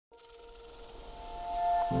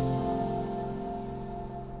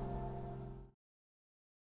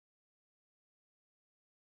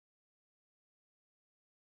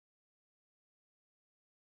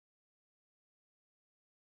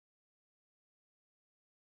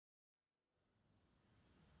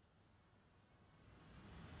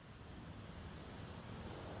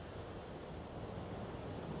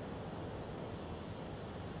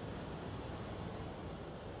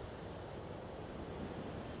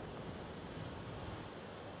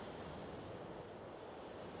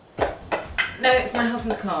No, it's my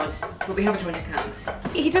husband's card, but we have a joint account.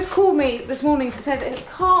 He just called me this morning to say that his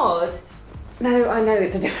card... No, I know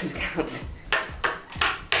it's a different account.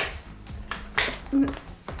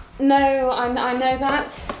 No, I know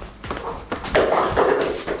that.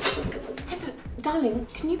 Hey, but, darling,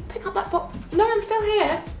 can you pick up that box? No, I'm still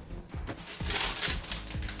here.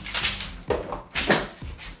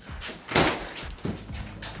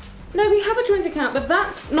 No, we have a joint account, but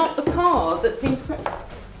that's not the card that's been...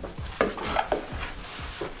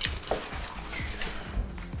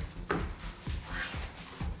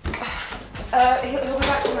 He'll be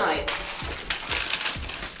back tonight.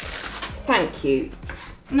 Thank you.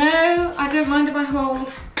 No, I don't mind if I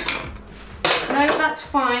hold. No, that's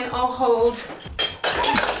fine, I'll hold.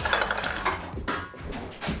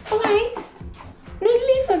 All right. No,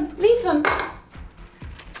 leave them, leave them. Now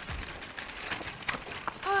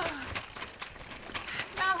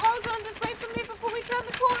hold on, just wait for me before we turn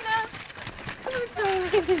the corner. Oh, darling.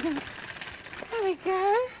 There we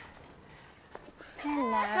go.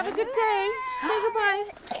 Hello. Have a good day. Say goodbye.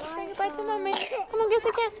 Say goodbye to Mummy. Come on, give us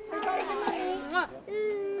a kiss. Bye to Mummy.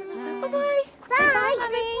 Bye-bye. Bye. Bye,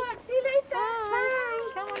 Mummy. See you later.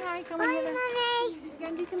 Bye. Come on, Harry. Come on. Bye, Mummy. Go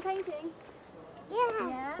and do some painting.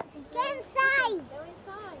 Yeah. Get inside. Go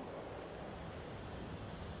inside.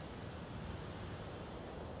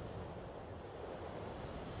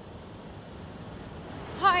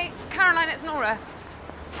 Hi, Caroline, it's Nora.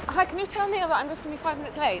 Hi, can you tell Neil that I'm just going to be 5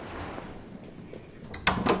 minutes late?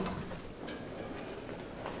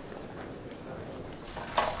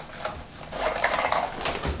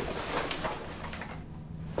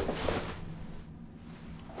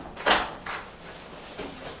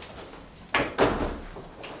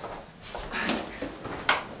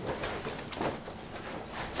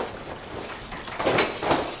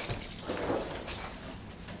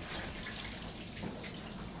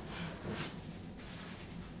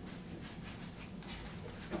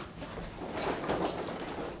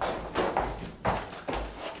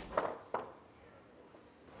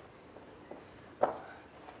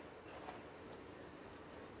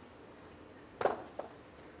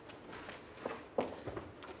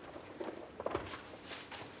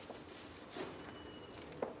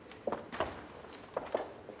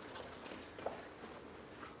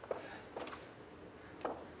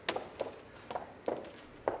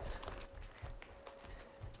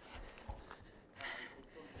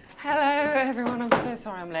 Hello, everyone. I'm so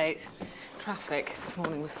sorry I'm late. Traffic this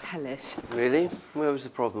morning was hellish. Really? Where was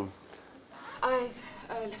the problem? I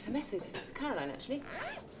left a message. It was Caroline, actually.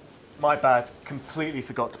 My bad. Completely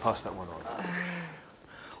forgot to pass that one on.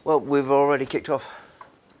 Well, we've already kicked off.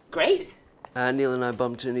 Great. Neil and I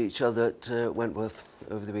bumped into each other at Wentworth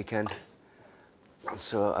over the weekend.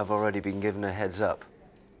 So I've already been given a heads up.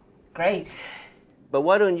 Great. But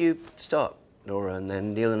why don't you start, Nora, and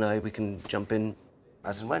then Neil and I, we can jump in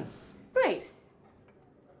as and when. Great.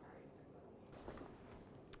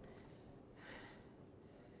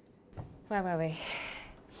 Where were we?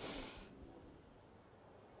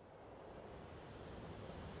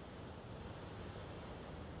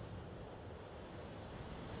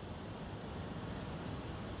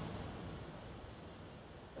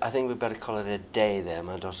 I think we'd better call it a day there.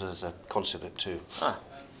 My daughter has a concert at 2. Ah,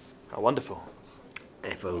 how wonderful.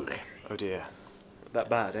 If only. Oh dear. That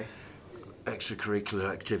bad, eh?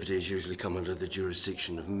 Extracurricular activities usually come under the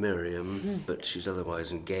jurisdiction of Miriam, but she's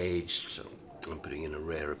otherwise engaged, so I'm putting in a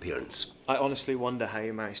rare appearance. I honestly wonder how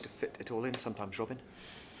you manage to fit it all in sometimes, Robin.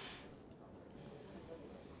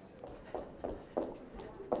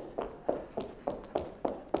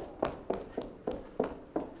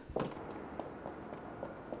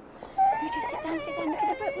 Sit down, look at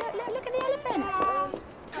the book, look at the elephant.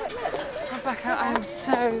 Rebecca, I am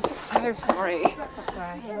so sorry. Sorry. Come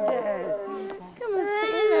and say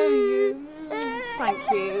hello, you. Thank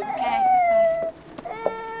you. Okay.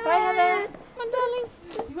 Bye, Heather. Come on, darling.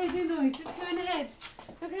 You made no noise. Let's go in ahead.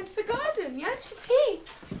 We're going to the garden, yes, for tea.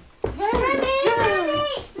 Very good.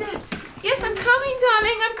 Yes, I'm coming,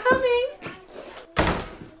 darling. I'm coming.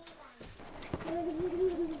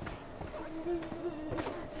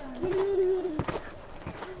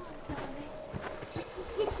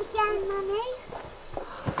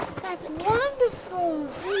 That's wonderful.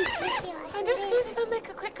 I'm just going to go make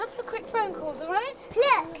a couple of quick phone calls, all right?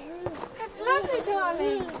 Look. That's lovely,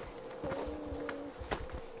 darling.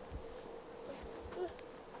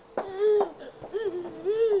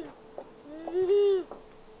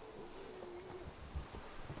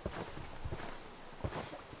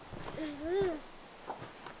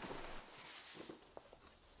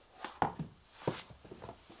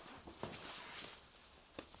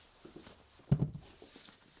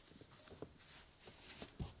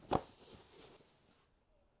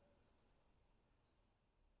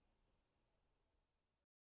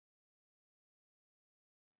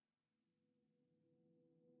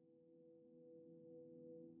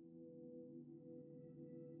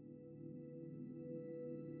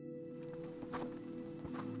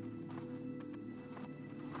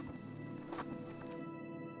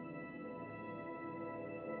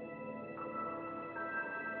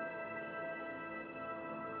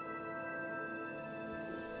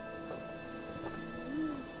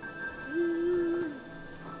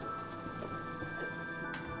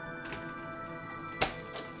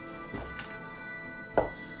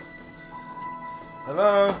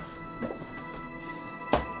 Hello?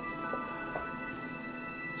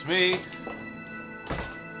 It's me.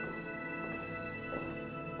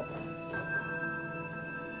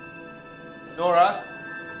 Nora?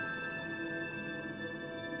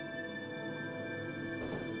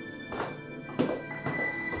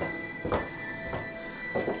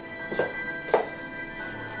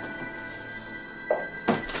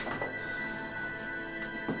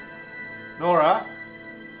 Nora?